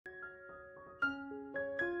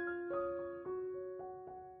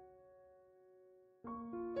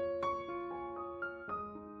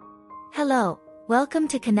Hello, welcome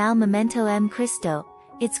to Canal Momento Cristo.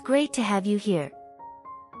 It's great to have you here.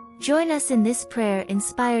 Join us in this prayer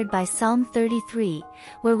inspired by Psalm 33,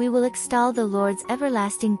 where we will extol the Lord's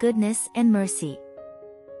everlasting goodness and mercy.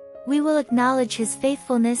 We will acknowledge His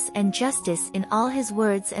faithfulness and justice in all His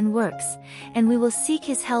words and works, and we will seek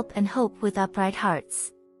His help and hope with upright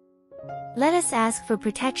hearts. Let us ask for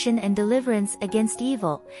protection and deliverance against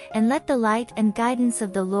evil, and let the light and guidance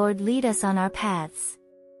of the Lord lead us on our paths.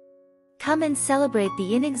 Come and celebrate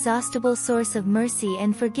the inexhaustible source of mercy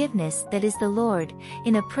and forgiveness that is the Lord,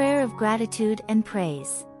 in a prayer of gratitude and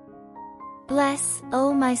praise. Bless,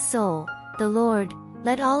 O my soul, the Lord,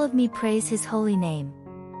 let all of me praise His holy name.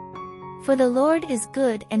 For the Lord is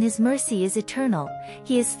good and His mercy is eternal,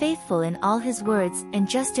 He is faithful in all His words and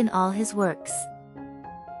just in all His works.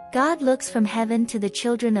 God looks from heaven to the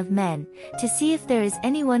children of men, to see if there is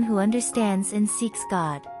anyone who understands and seeks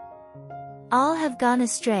God. All have gone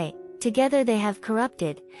astray, together they have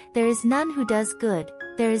corrupted, there is none who does good,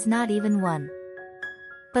 there is not even one.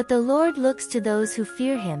 But the Lord looks to those who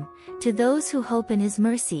fear Him, to those who hope in His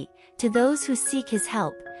mercy, to those who seek His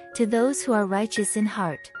help, to those who are righteous in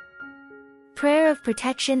heart. Prayer of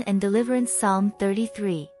Protection and Deliverance. Psalm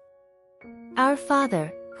 33. Our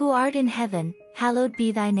Father, who art in heaven, hallowed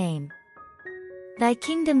be thy name. Thy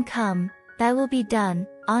kingdom come, thy will be done,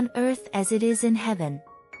 on earth as it is in heaven.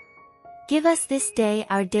 Give us this day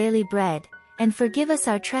our daily bread, and forgive us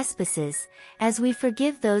our trespasses, as we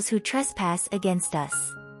forgive those who trespass against us.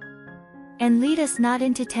 And lead us not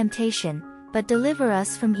into temptation, but deliver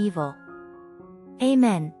us from evil.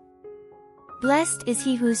 Amen. Blessed is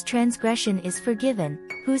he whose transgression is forgiven,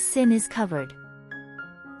 whose sin is covered.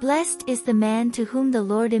 Blessed is the man to whom the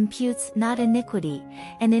Lord imputes not iniquity,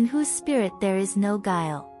 and in whose spirit there is no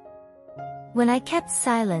guile. When I kept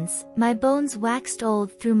silence, my bones waxed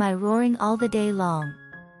old through my roaring all the day long.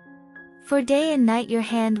 For day and night your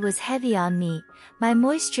hand was heavy on me, my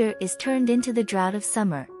moisture is turned into the drought of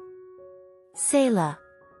summer. Selah.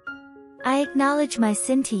 I acknowledge my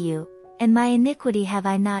sin to you, and my iniquity have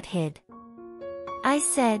I not hid. I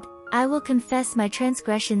said, I will confess my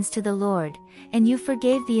transgressions to the Lord, and you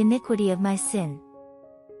forgave the iniquity of my sin.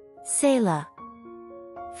 Selah.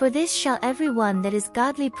 For this shall every one that is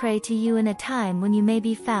godly pray to you in a time when you may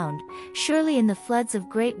be found, surely in the floods of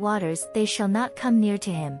great waters they shall not come near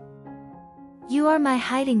to him. You are my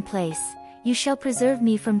hiding place, you shall preserve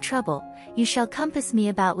me from trouble, you shall compass me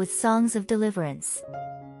about with songs of deliverance.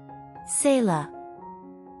 Selah.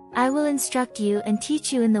 I will instruct you and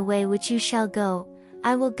teach you in the way which you shall go,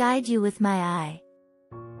 I will guide you with my eye.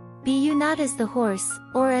 Be you not as the horse,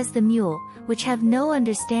 or as the mule, which have no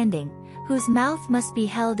understanding, whose mouth must be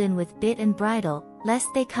held in with bit and bridle, lest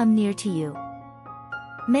they come near to you.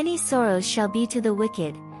 Many sorrows shall be to the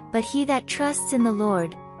wicked, but he that trusts in the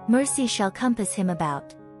Lord, mercy shall compass him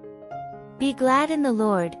about. Be glad in the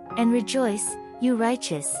Lord, and rejoice, you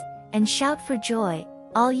righteous, and shout for joy,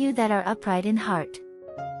 all you that are upright in heart.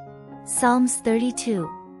 Psalms 32.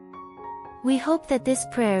 We hope that this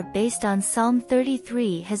prayer based on Psalm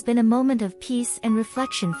 33 has been a moment of peace and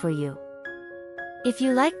reflection for you. If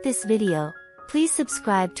you liked this video, please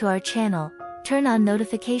subscribe to our channel, turn on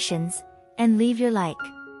notifications, and leave your like.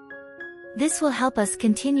 This will help us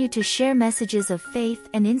continue to share messages of faith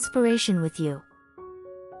and inspiration with you.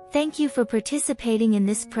 Thank you for participating in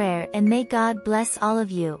this prayer and may God bless all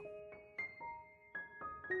of you.